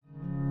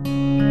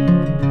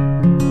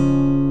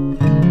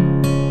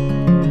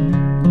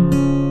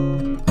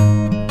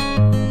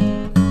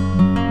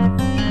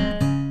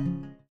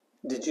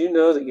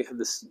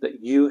that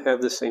you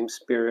have the same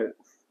Spirit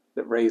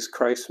that raised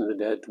Christ from the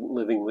dead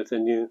living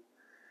within you,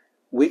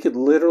 we could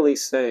literally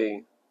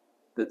say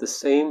that the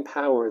same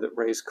power that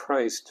raised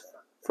Christ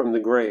from the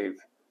grave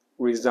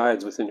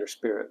resides within your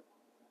spirit.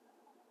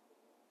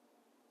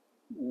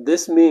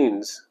 This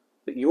means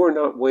that you are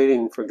not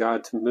waiting for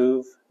God to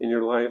move in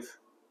your life.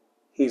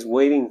 He's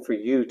waiting for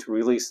you to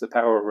release the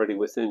power already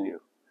within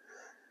you.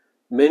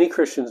 Many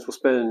Christians will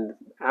spend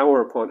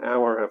hour upon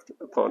hour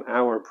upon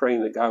hour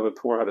praying that God would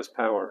pour out his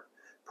power,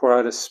 pour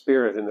out his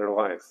Spirit in their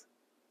life.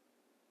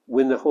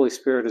 When the Holy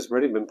Spirit has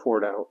already been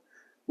poured out,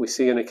 we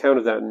see an account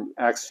of that in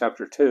Acts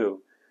chapter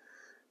 2.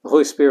 The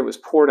Holy Spirit was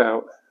poured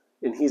out,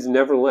 and he's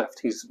never left.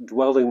 He's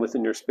dwelling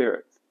within your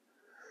spirit.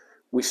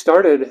 We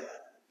started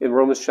in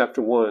Romans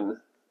chapter 1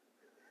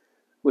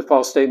 with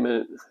Paul's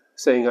statement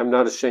saying, I'm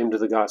not ashamed of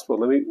the gospel.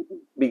 Let me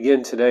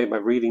begin today by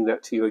reading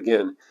that to you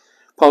again.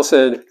 Paul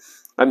said,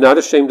 I'm not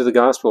ashamed of the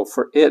gospel,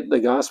 for the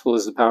gospel,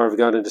 is the power of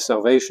God unto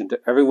salvation to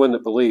everyone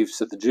that believes,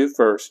 to the Jew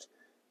first,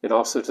 and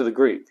also to the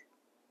Greek.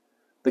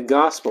 The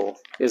gospel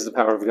is the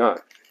power of God.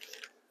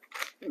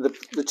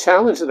 The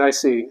challenge that I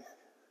see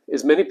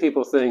is many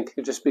people think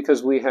just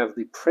because we have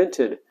the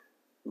printed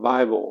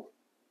Bible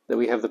that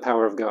we have the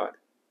power of God.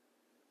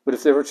 But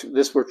if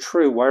this were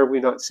true, why are we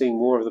not seeing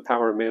more of the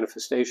power of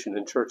manifestation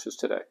in churches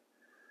today?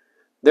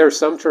 There are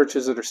some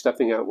churches that are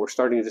stepping out. We're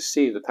starting to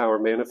see the power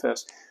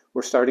manifest.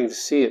 We're starting to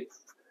see it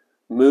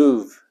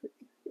move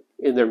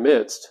in their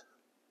midst.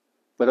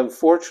 But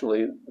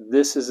unfortunately,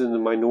 this is in the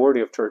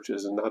minority of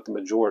churches and not the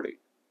majority.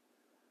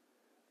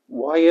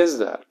 Why is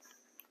that?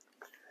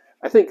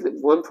 I think that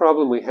one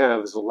problem we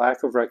have is a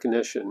lack of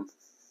recognition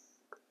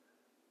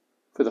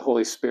for the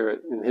Holy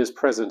Spirit and his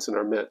presence in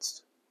our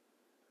midst.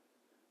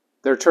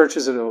 There are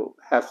churches that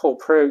have whole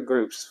prayer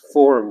groups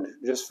formed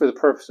just for the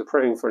purpose of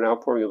praying for an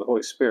outpouring of the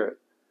Holy Spirit,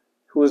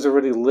 who is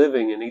already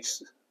living in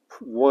each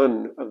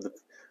one of the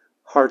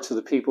hearts of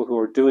the people who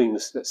are doing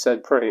this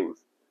said praying.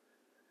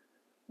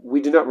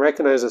 We do not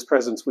recognize his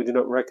presence. We do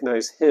not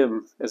recognize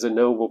him as a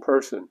noble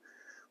person.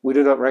 We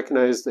do not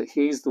recognize that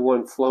he's the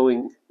one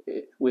flowing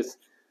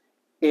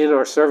in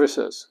our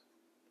services.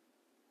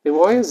 And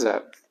why is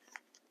that?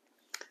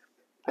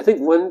 I think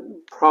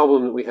one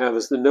problem that we have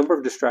is the number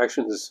of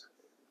distractions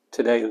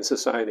today in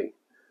society.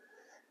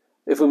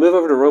 If we move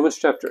over to Romans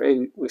chapter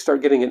 8, we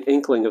start getting an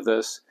inkling of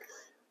this.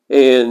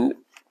 And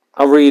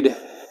I'll read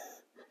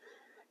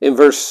in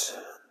verse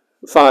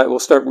 5. We'll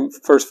start in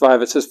verse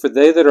 5. It says, For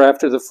they that are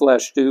after the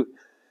flesh do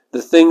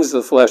the things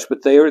of the flesh,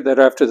 but they that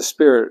are after the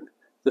Spirit,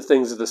 the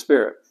things of the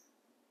Spirit.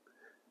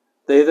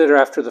 They that are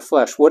after the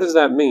flesh. What does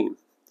that mean?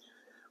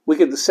 We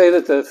could say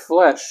that the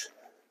flesh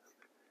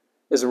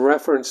is a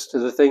reference to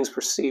the things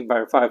perceived by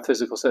our five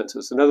physical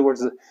senses. In other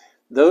words,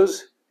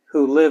 those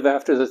who live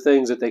after the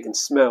things that they can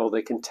smell,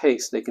 they can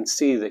taste, they can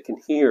see, they can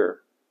hear,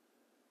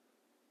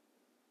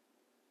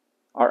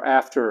 are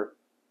after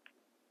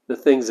the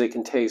things they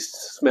can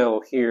taste, smell,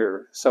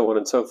 hear, so on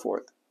and so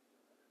forth.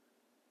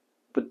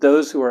 But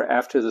those who are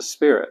after the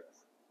Spirit,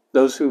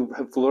 those who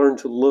have learned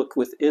to look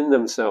within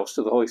themselves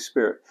to the Holy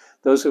Spirit,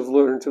 those who have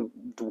learned to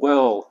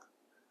dwell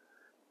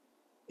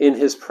in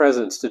his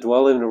presence, to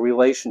dwell in a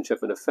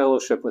relationship and a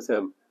fellowship with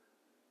him,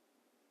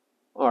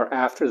 are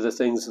after the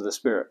things of the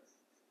Spirit.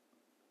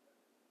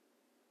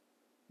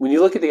 When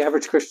you look at the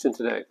average Christian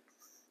today,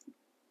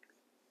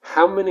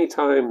 how many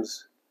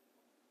times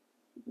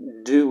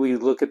do we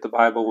look at the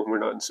Bible when we're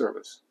not in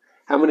service?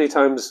 How many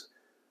times,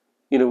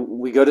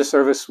 we go to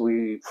service,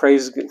 we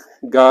praise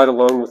God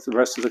along with the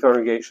rest of the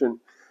congregation,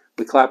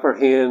 we clap our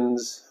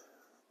hands,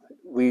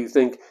 we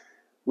think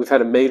we've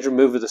had a major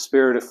move of the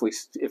Spirit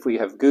if we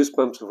have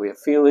goosebumps, if we have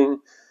feeling,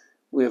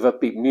 we have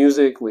upbeat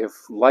music, we have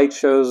light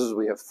shows,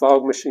 we have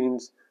fog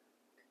machines,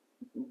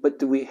 but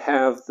do we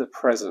have the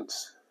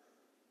presence?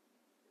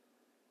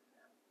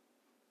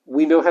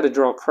 We know how to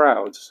draw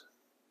crowds.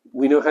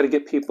 We know how to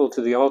get people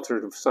to the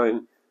altar to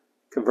sign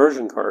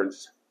conversion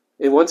cards.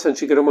 In one sense,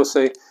 you could almost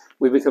say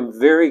we become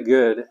very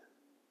good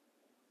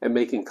at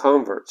making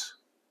converts.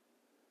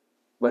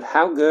 But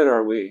how good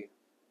are we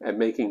at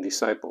making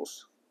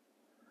disciples?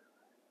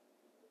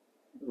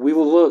 We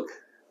will look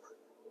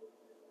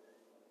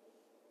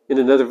in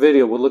another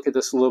video, we'll look at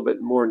this a little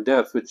bit more in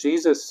depth, but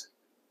Jesus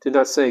did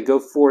not say, go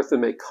forth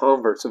and make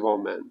converts of all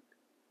men.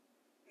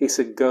 He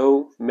said,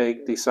 go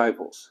make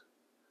disciples.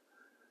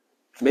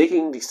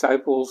 Making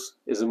disciples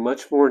is a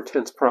much more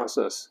intense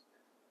process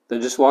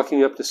than just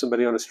walking up to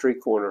somebody on a street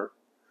corner,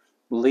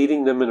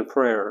 leading them in a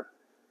prayer,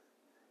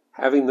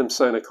 having them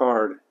sign a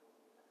card,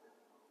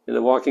 and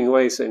then walking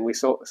away saying,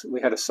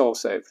 we had a soul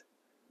saved.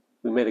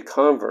 We made a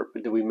convert,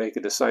 but did we make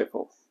a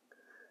disciple?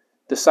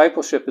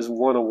 Discipleship is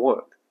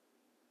one-on-one.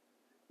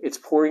 It's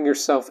pouring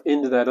yourself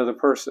into that other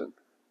person.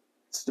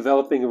 It's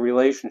developing a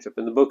relationship.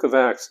 In the book of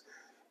Acts,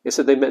 it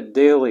said they met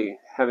daily,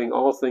 having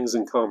all things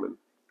in common.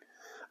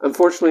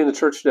 Unfortunately, in the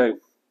church today,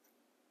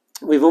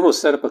 we've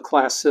almost set up a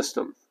class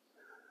system.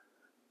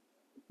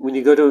 When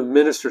you go to a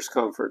minister's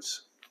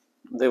conference,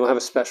 they will have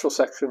a special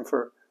section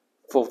for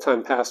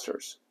full-time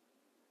pastors.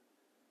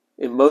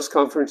 In most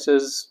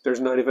conferences,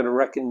 there's not even a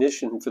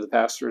recognition for the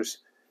pastors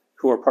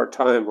who are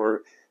part-time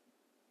or,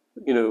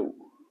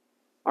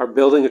 are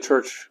building a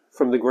church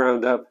from the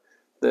ground up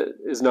that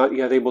is not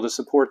yet able to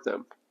support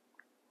them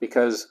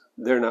because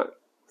they're not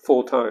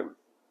full-time.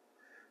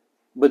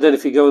 But then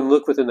if you go and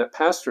look within that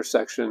pastor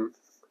section,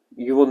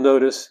 you will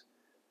notice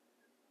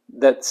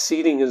that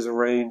seating is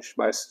arranged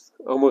by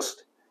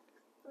almost,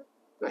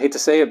 I hate to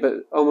say it,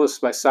 but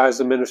almost by size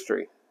of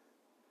ministry,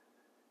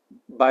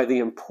 by the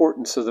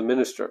importance of the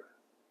minister.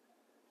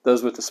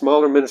 Those with the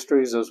smaller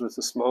ministries, those with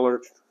the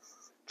smaller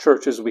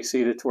churches will be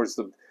seated towards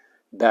the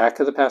back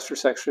of the pastor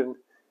section.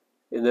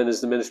 And then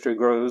as the ministry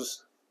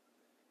grows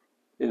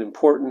in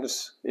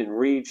importance, in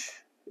reach,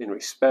 in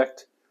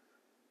respect,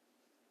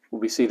 will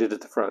be seated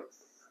at the front.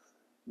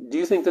 Do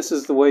you think this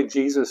is the way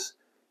Jesus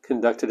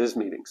conducted his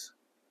meetings?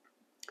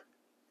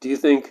 Do you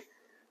think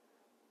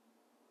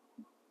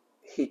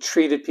he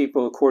treated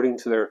people according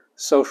to their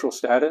social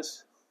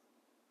status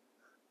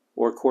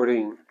or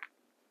according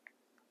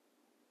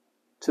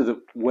to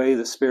the way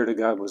the Spirit of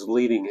God was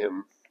leading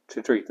him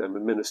to treat them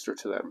and minister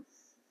to them?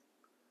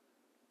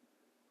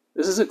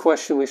 This is a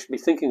question we should be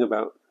thinking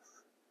about.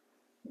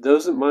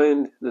 Those that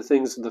mind the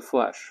things of the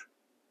flesh,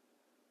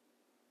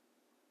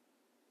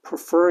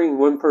 preferring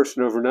one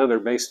person over another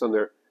based on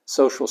their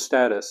social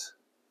status,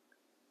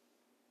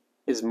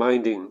 is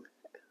minding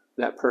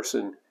that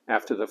person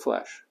after the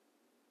flesh.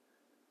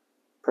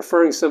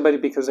 Preferring somebody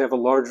because they have a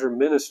larger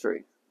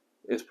ministry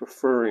is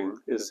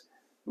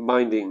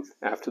minding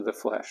after the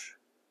flesh.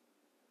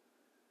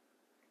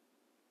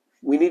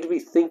 We need to be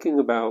thinking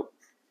about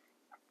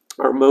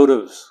our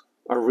motives,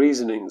 our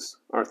reasonings,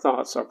 our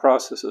thoughts, our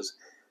processes.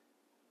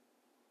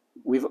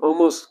 We've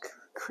almost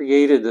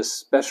created this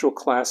special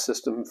class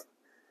system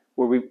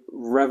where we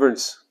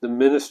reverence the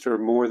minister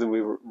more than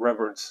we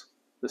reverence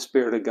the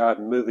Spirit of God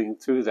moving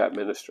through that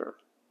minister.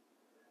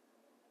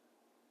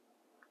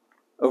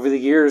 Over the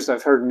years,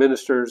 I've heard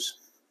ministers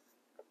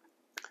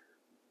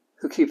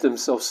who keep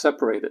themselves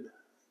separated.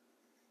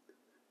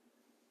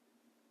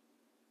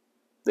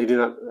 They do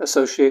not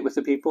associate with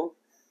the people.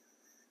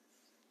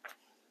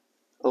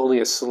 Only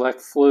a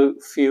select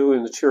few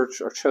in the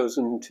church are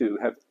chosen to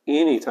have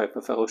any type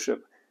of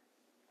fellowship.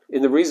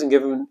 And the reason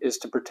given is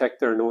to protect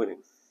their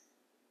anointing.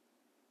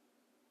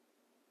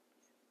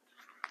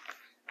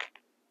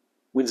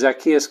 When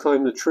Zacchaeus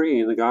climbed the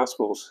tree in the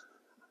Gospels,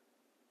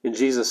 and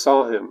Jesus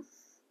saw him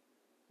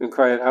and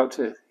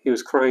he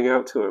was crying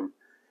out to him,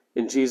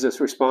 and Jesus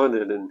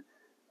responded and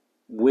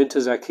went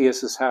to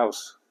Zacchaeus'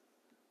 house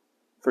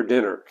for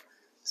dinner.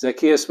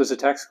 Zacchaeus was a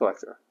tax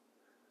collector.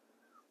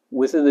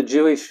 Within the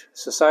Jewish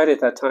society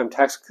at that time,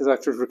 tax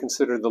collectors were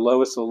considered the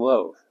lowest of the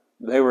low.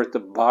 They were at the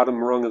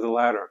bottom rung of the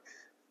ladder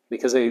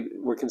because they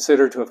were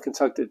considered to have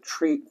conducted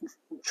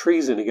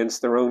treason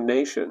against their own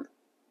nation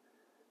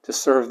to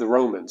serve the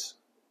Romans.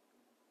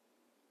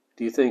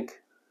 Do you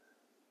think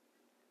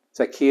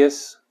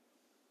Zacchaeus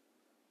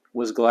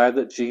was glad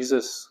that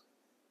Jesus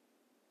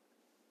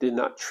did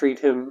not treat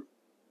him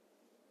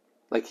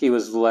like he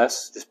was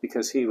less just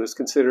because he was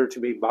considered to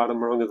be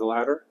bottom rung of the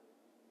ladder?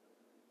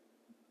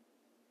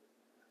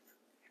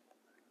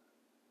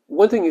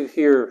 One thing you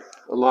hear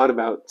a lot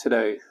about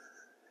today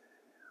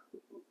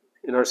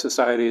in our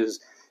society is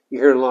you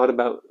hear a lot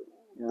about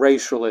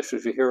racial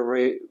issues. You hear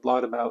a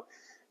lot about,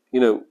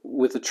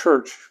 with the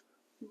church,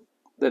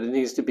 that it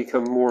needs to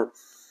become more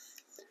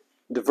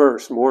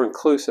diverse, more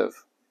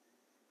inclusive.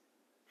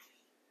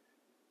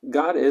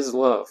 God is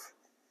love.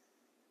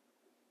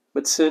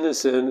 But sin is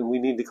sin, and we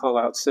need to call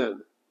out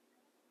sin.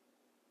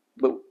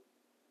 But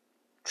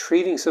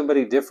treating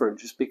somebody different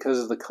just because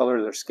of the color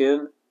of their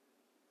skin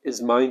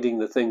is minding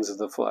the things of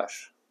the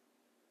flesh.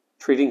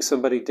 Treating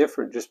somebody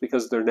different just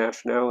because of their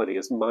nationality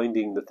is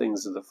minding the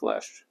things of the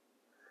flesh.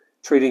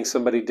 Treating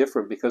somebody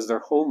different because they're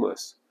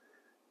homeless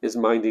is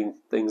minding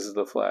things of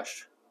the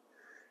flesh.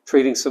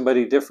 Treating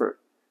somebody different,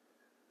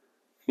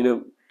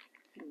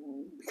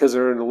 because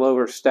they're in a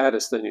lower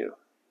status than you,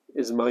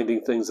 is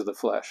minding things of the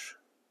flesh.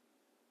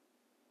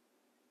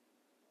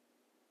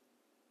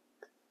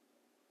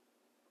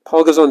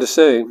 Paul goes on to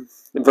say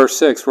in verse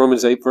 6,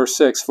 Romans 8, verse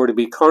 6, "For to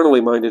be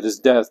carnally minded is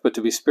death, but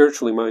to be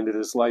spiritually minded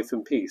is life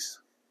and peace."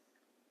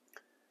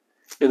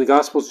 In the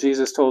Gospels,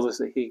 Jesus told us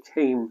that he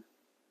came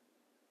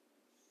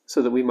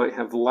so that we might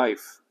have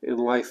life, and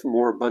life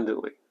more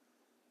abundantly.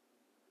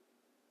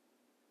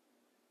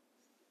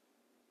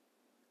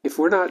 If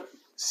we're not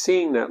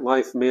seeing that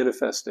life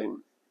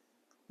manifesting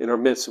in our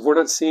midst, if we're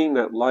not seeing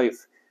that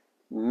life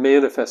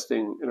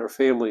manifesting in our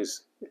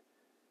families,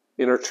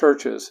 in our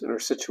churches, in our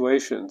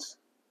situations,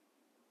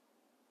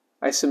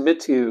 I submit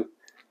to you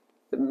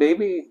that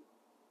maybe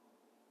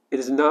it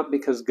is not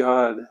because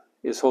God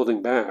is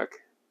holding back.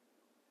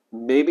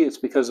 Maybe it's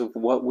because of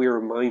what we're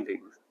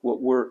minding,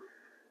 what we're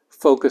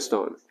focused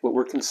on, what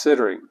we're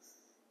considering.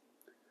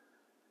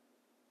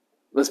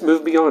 Let's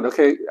move beyond.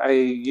 Okay, I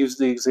use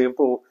the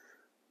example,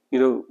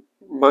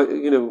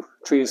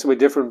 treating somebody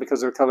different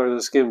because of their color of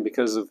the skin,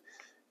 because of,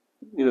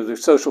 their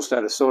social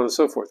status, so on and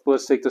so forth. But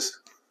let's take this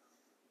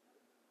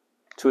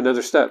to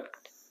another step.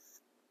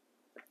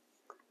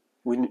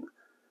 When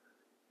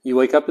you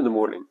wake up in the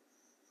morning,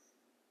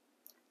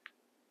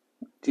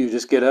 do you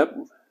just get up,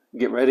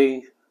 get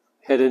ready,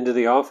 head into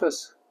the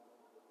office?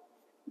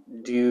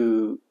 Do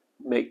you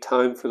make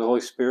time for the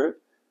Holy Spirit?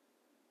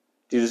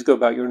 Do you just go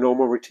about your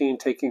normal routine,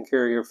 taking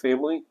care of your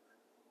family?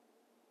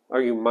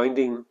 Are you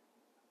minding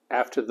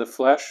after the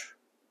flesh?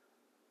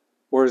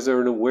 Or is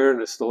there an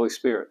awareness of the Holy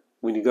Spirit?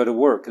 When you go to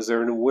work, is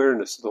there an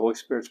awareness of the Holy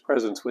Spirit's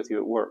presence with you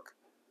at work?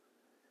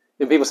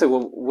 And people say,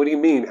 well, what do you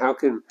mean? How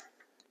can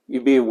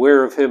you be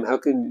aware of Him? How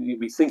can you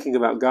be thinking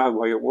about God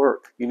while you're at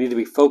work? You need to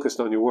be focused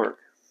on your work.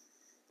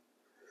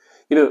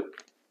 You know,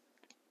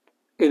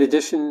 in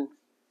addition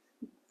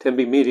to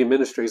MB Media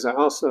Ministries, I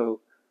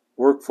also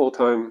work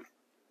full-time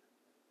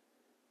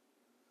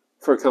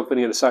for a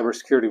company in a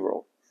cybersecurity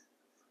role.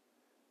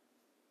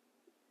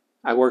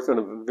 I work on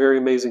a very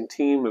amazing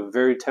team of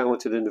very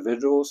talented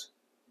individuals.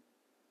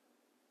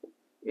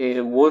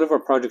 And one of our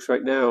projects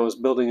right now is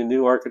building a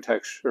new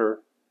architecture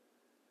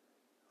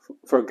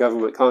for a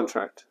government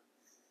contract.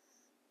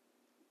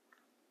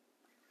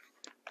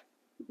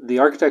 The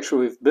architecture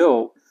we've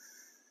built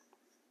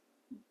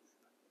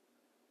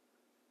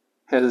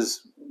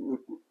has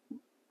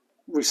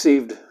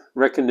received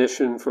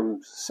recognition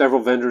from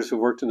several vendors who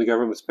worked in the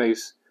government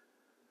space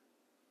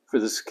for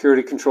the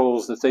security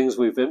controls, the things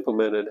we've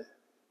implemented.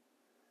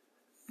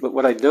 But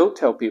what I don't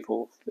tell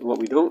people, what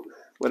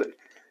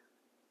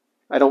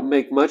I don't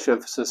make much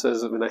emphasis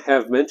as, and I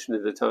have mentioned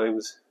it at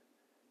times,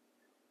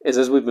 is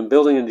as we've been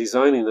building and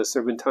designing this,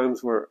 there have been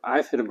times where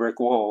I've hit a brick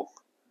wall,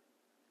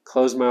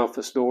 closed my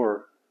office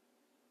door,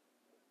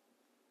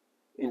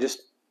 and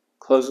just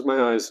closed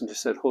my eyes and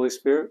just said, Holy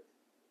Spirit,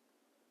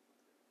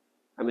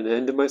 I'm an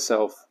end to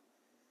myself.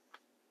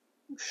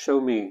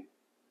 Show me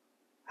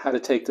how to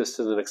take this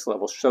to the next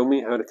level. Show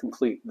me how to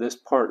complete this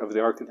part of the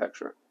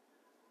architecture.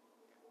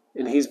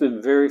 And He's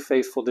been very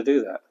faithful to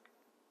do that.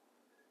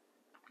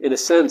 In a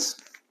sense,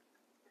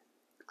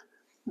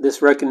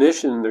 this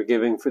recognition they're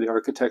giving for the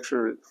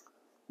architecture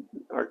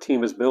our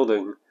team is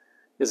building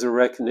is a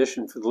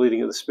recognition for the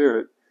leading of the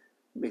Spirit,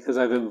 because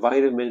I've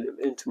invited Him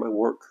into my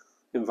work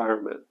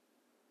environment.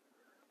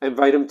 I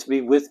invite Him to be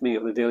with me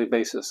on a daily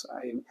basis.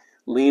 I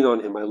lean on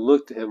Him. I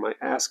look to Him. I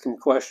ask Him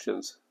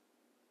questions,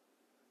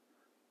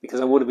 because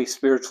I want to be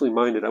spiritually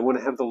minded. I want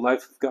to have the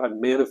life of God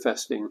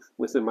manifesting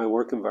within my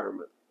work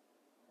environment.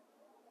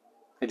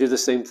 I do the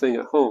same thing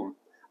at home.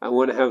 I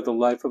want to have the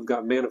life of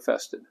God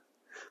manifested.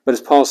 But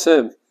as Paul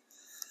said,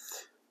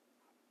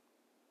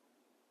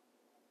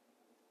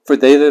 for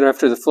they that are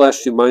after the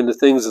flesh do mind the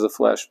things of the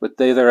flesh, but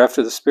they that are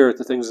after the Spirit,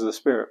 the things of the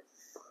Spirit.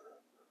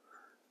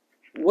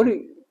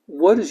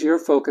 What is your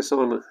focus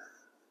on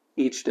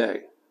each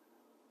day?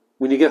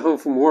 When you get home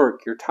from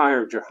work, you're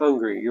tired, you're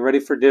hungry, you're ready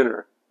for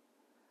dinner.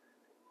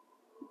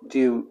 Do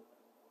you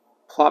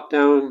plop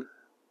down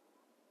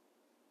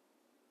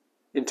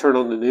and turn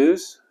on the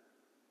news?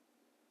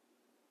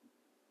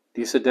 Do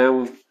you sit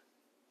down,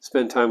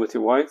 spend time with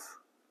your wife,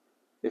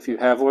 if you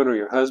have one, or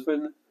your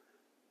husband,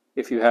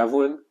 if you have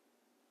one?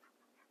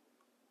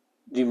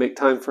 Do you make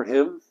time for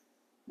Him?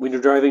 When you're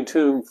driving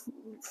to and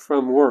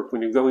from work,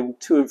 when you're going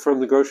to and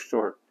from the grocery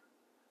store,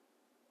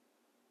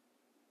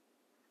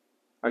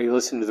 are you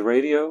listening to the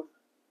radio?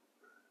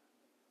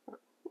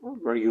 Or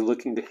are you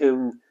looking to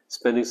Him,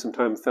 spending some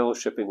time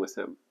fellowshipping with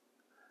Him?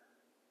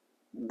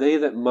 They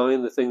that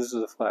mind the things of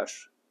the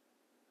flesh.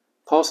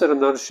 Paul said, I'm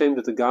not ashamed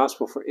of the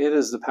gospel, for it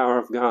is the power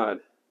of God.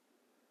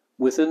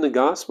 Within the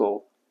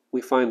gospel,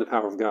 we find the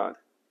power of God.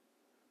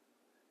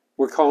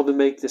 We're called to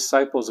make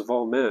disciples of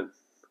all men.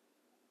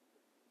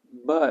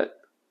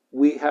 But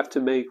we have to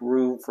make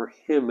room for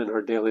Him in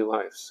our daily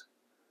lives.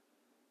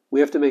 We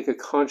have to make a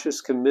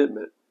conscious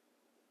commitment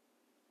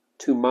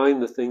to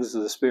mind the things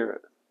of the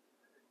Spirit,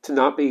 to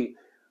not be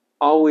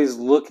always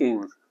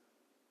looking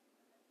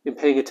and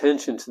paying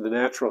attention to the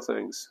natural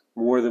things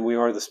more than we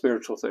are the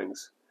spiritual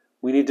things.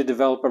 We need to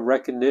develop a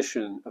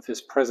recognition of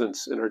His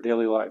presence in our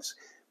daily lives.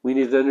 We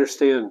need to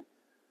understand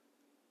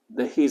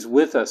that He's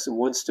with us and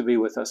wants to be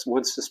with us,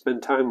 wants to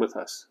spend time with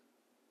us.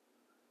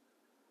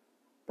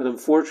 But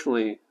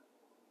unfortunately,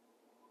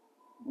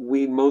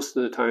 we most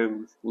of the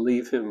time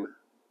leave Him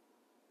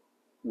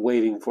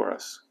waiting for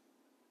us.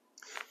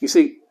 You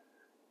see,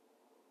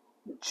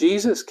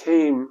 Jesus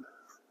came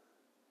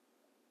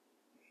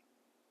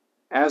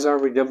as our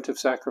redemptive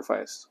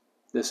sacrifice.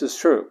 This is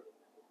true.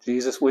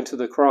 Jesus went to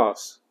the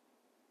cross,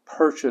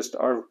 purchased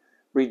our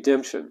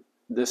redemption.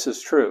 This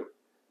is true.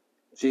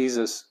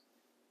 Jesus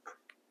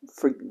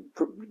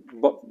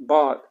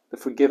bought the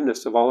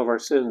forgiveness of all of our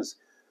sins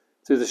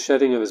through the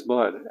shedding of His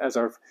blood as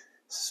our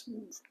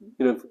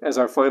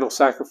final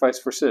sacrifice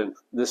for sin.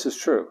 This is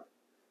true.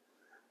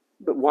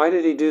 But why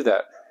did He do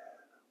that?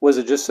 Was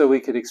it just so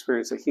we could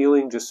experience a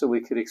healing, just so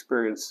we could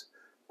experience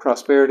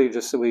prosperity,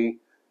 just so we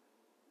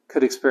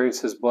could experience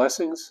His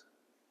blessings?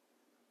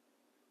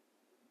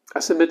 I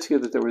submit to you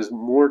that there was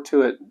more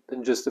to it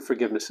than just the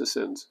forgiveness of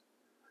sins,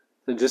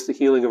 than just the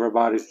healing of our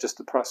bodies, just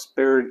the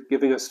prosperity,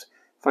 giving us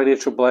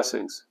financial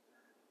blessings.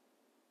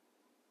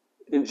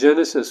 In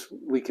Genesis,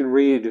 we can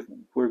read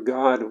where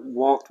God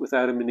walked with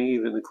Adam and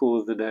Eve in the cool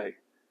of the day.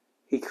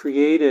 He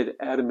created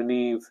Adam and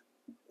Eve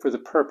for the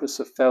purpose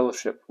of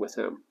fellowship with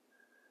him,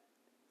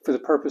 for the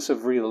purpose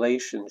of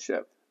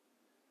relationship.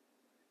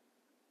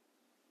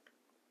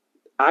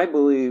 I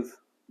believe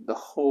the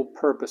whole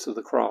purpose of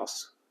the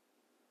cross,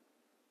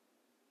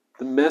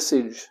 the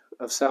message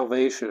of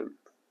salvation,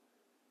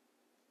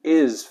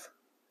 is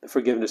the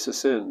forgiveness of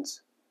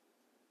sins.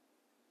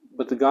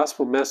 But the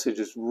gospel message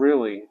is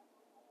really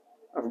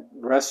a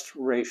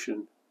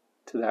restoration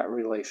to that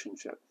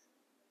relationship.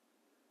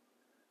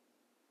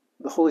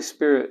 The Holy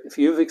Spirit, if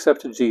you've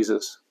accepted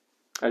Jesus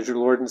as your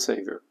Lord and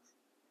Savior,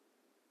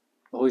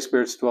 the Holy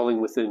Spirit's dwelling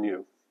within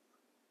you,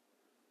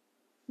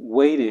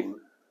 waiting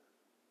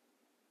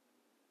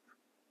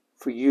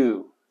for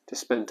you to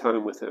spend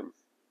time with him,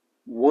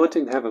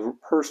 wanting to have a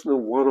personal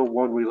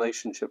one-on-one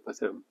relationship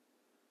with him.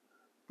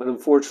 But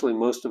unfortunately,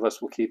 most of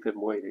us will keep him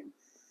waiting.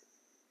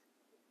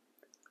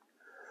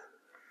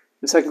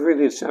 In 2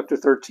 Corinthians chapter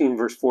 13,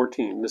 verse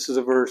 14, this is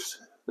a verse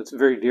that's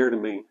very dear to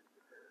me.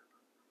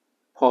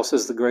 Paul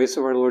says, the grace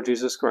of our Lord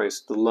Jesus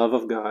Christ, the love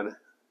of God,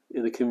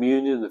 and the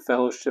communion, the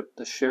fellowship,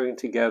 the sharing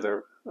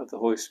together of the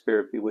Holy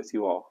Spirit be with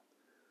you all.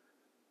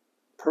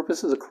 The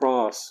purpose of the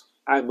cross,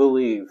 I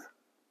believe,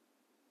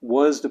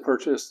 was to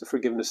purchase the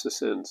forgiveness of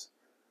sins,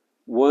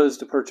 was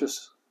to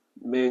purchase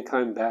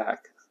mankind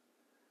back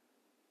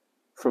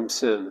from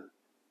sin.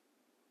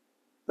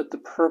 But the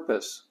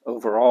purpose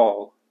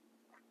overall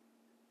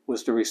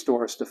was to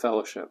restore us to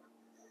fellowship.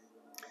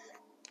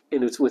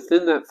 And it's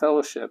within that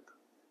fellowship,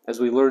 as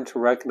we learn to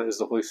recognize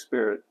the Holy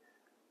Spirit,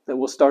 that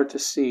we'll start to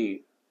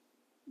see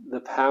the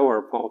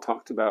power Paul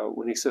talked about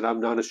when he said, I'm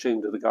not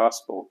ashamed of the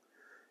gospel,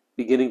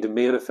 beginning to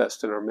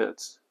manifest in our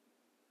midst.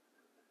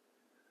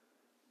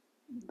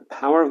 The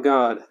power of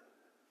God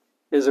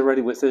is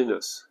already within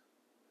us.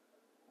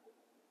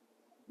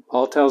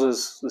 Paul tells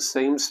us the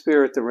same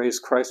Spirit that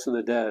raised Christ from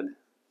the dead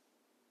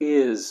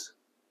is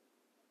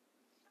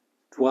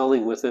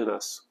dwelling within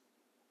us.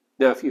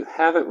 Now, if you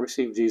haven't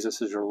received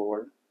Jesus as your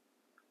Lord,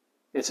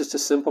 it's just a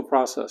simple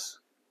process.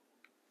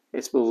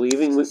 It's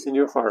believing within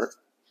your heart,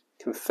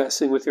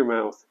 confessing with your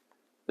mouth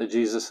that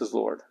Jesus is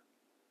Lord.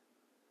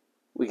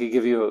 We could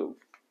give you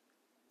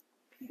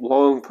a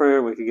long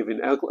prayer, we could give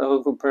you an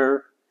eloquent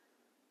prayer,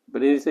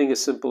 but anything as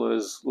simple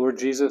as, Lord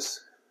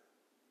Jesus,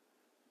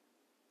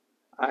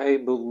 I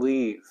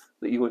believe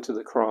that you went to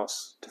the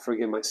cross to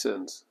forgive my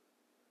sins,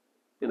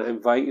 and I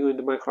invite you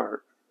into my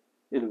heart,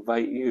 and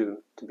invite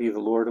you to be the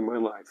Lord of my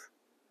life,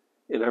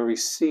 and I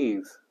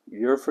receive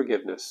your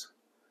forgiveness,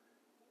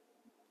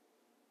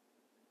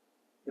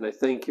 and I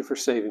thank you for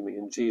saving me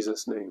in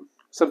Jesus' name.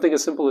 Something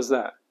as simple as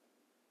that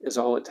is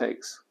all it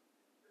takes.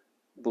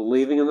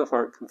 Believing in the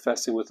heart,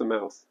 confessing with the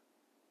mouth.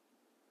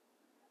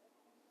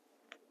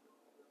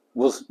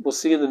 We'll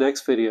see in the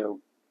next video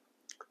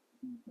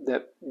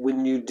that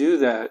when you do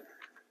that,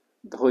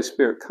 the Holy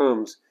Spirit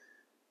comes,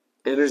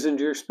 enters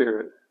into your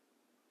spirit.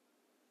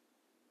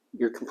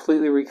 You're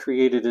completely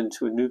recreated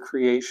into a new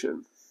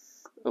creation,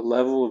 a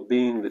level of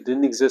being that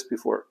didn't exist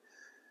before.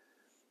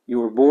 You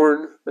were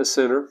born a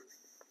sinner,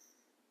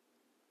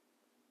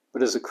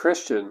 but as a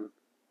Christian,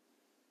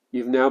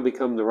 you've now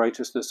become the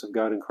righteousness of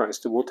God in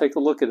Christ. And we'll take a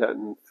look at that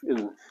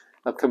in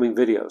upcoming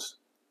videos.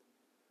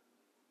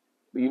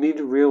 But you need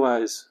to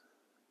realize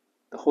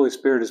the Holy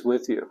Spirit is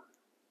with you.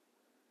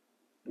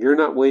 You're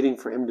not waiting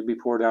for him to be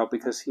poured out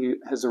because he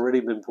has already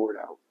been poured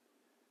out.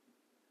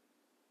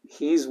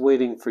 He's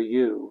waiting for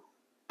you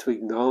to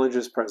acknowledge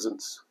his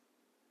presence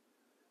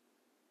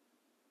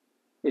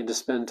and to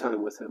spend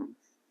time with him.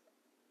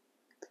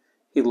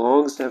 He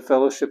longs to have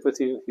fellowship with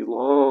you. He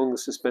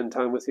longs to spend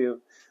time with you.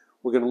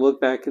 We're going to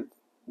look back at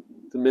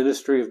the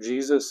ministry of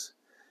Jesus,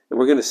 and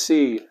we're going to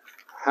see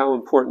how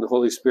important the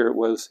Holy Spirit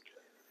was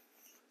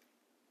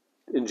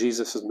in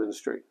Jesus'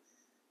 ministry.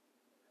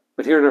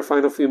 But here in our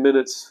final few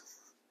minutes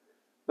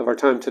of our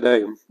time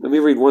today, let me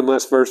read one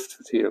last verse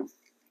to you.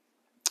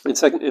 In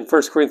 1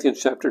 Corinthians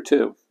chapter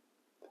 2,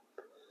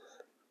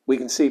 we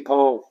can see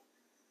Paul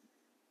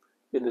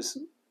in this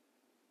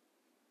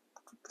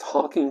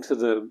talking to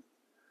the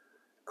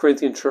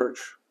Corinthian church,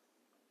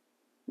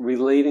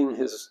 relating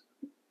his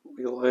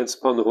reliance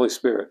upon the Holy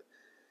Spirit.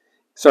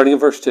 Starting in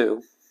verse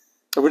 2,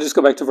 I will just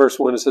go back to verse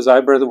 1. It says,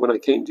 I, brethren, when I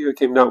came to you, I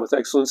came not with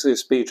excellency of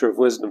speech or of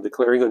wisdom,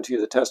 declaring unto you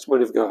the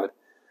testimony of God.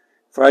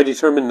 For I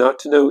determined not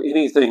to know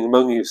anything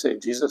among you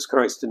save Jesus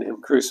Christ and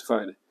him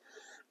crucified.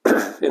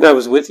 And I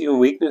was with you in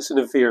weakness and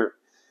in fear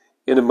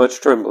and in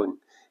much trembling.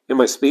 And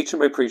my speech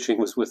and my preaching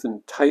was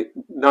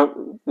not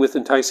with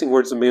enticing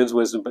words of man's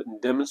wisdom, but in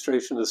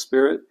demonstration of the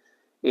Spirit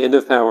and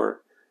of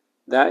power,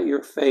 that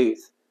your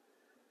faith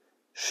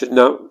should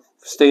not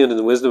stand in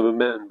the wisdom of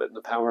men, but in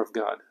the power of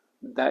God.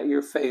 That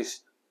your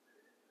faith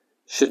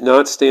should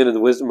not stand in the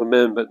wisdom of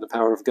men, but in the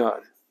power of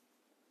God.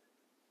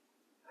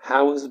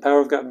 How is the power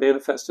of God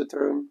manifested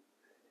through him?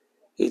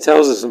 He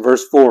tells us in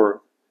verse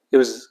 4, it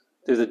was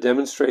through the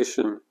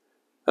demonstration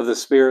of the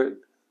Spirit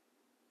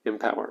and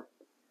power.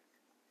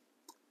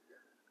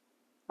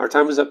 Our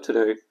time is up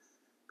today.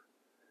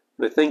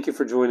 And I thank you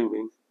for joining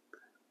me.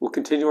 We'll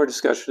continue our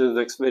discussion in the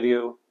next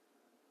video.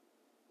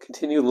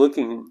 Continue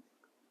looking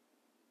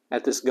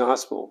at this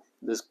gospel,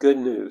 this good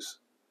news,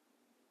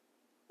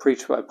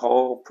 preached by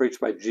Paul,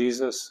 preached by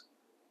Jesus,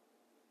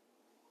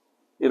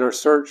 in our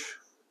search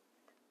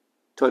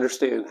to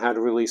understand how to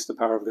release the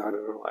power of God in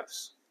our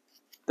lives.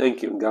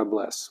 Thank you, and God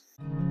bless.